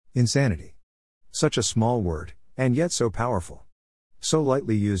Insanity. Such a small word, and yet so powerful. So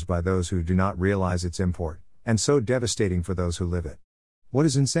lightly used by those who do not realize its import, and so devastating for those who live it. What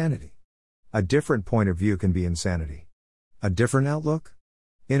is insanity? A different point of view can be insanity. A different outlook?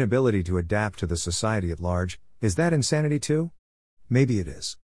 Inability to adapt to the society at large, is that insanity too? Maybe it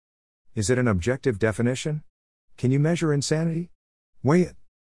is. Is it an objective definition? Can you measure insanity? Weigh it?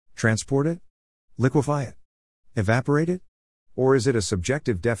 Transport it? Liquefy it? Evaporate it? Or is it a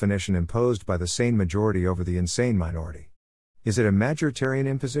subjective definition imposed by the sane majority over the insane minority? Is it a majoritarian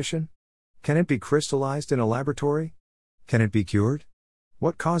imposition? Can it be crystallized in a laboratory? Can it be cured?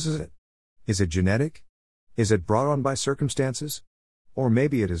 What causes it? Is it genetic? Is it brought on by circumstances? Or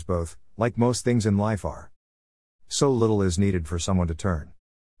maybe it is both, like most things in life are. So little is needed for someone to turn.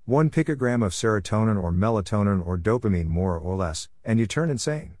 1 picogram of serotonin or melatonin or dopamine more or less, and you turn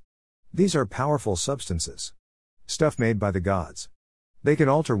insane. These are powerful substances. Stuff made by the gods. They can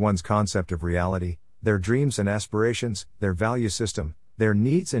alter one's concept of reality, their dreams and aspirations, their value system, their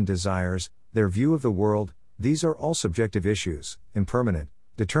needs and desires, their view of the world. These are all subjective issues, impermanent,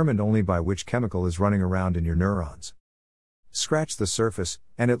 determined only by which chemical is running around in your neurons. Scratch the surface,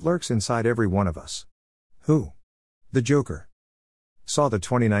 and it lurks inside every one of us. Who? The Joker. Saw the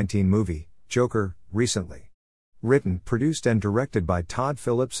 2019 movie, Joker, recently. Written, produced and directed by Todd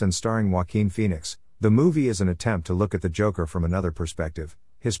Phillips and starring Joaquin Phoenix, the movie is an attempt to look at the Joker from another perspective,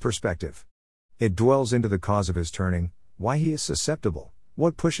 his perspective. It dwells into the cause of his turning, why he is susceptible,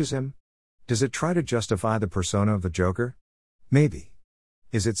 what pushes him. Does it try to justify the persona of the Joker? Maybe.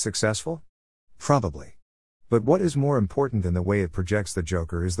 Is it successful? Probably. But what is more important than the way it projects the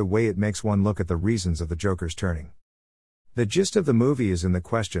Joker is the way it makes one look at the reasons of the Joker's turning. The gist of the movie is in the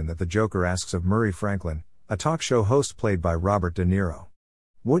question that the Joker asks of Murray Franklin, a talk show host played by Robert De Niro.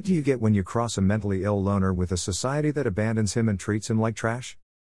 What do you get when you cross a mentally ill loner with a society that abandons him and treats him like trash?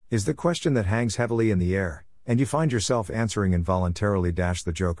 Is the question that hangs heavily in the air, and you find yourself answering involuntarily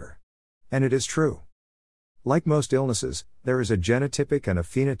the Joker. And it is true. Like most illnesses, there is a genotypic and a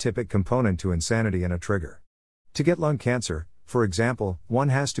phenotypic component to insanity and a trigger. To get lung cancer, for example, one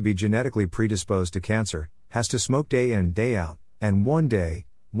has to be genetically predisposed to cancer, has to smoke day in, day out, and one day,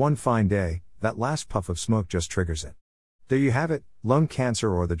 one fine day, that last puff of smoke just triggers it. There you have it, lung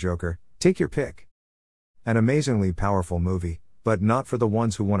cancer or the Joker, take your pick. An amazingly powerful movie, but not for the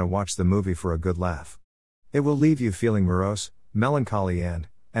ones who want to watch the movie for a good laugh. It will leave you feeling morose, melancholy and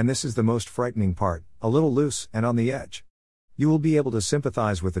this is the most frightening part, a little loose and on the edge. You will be able to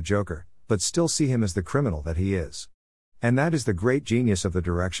sympathize with the Joker, but still see him as the criminal that he is. And that is the great genius of the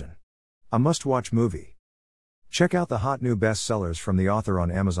direction. A must-watch movie. Check out the hot new bestsellers from the author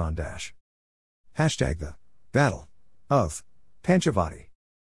on Amazon. #The Battle of Panchavati.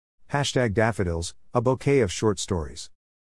 #Daffodils, a bouquet of short stories.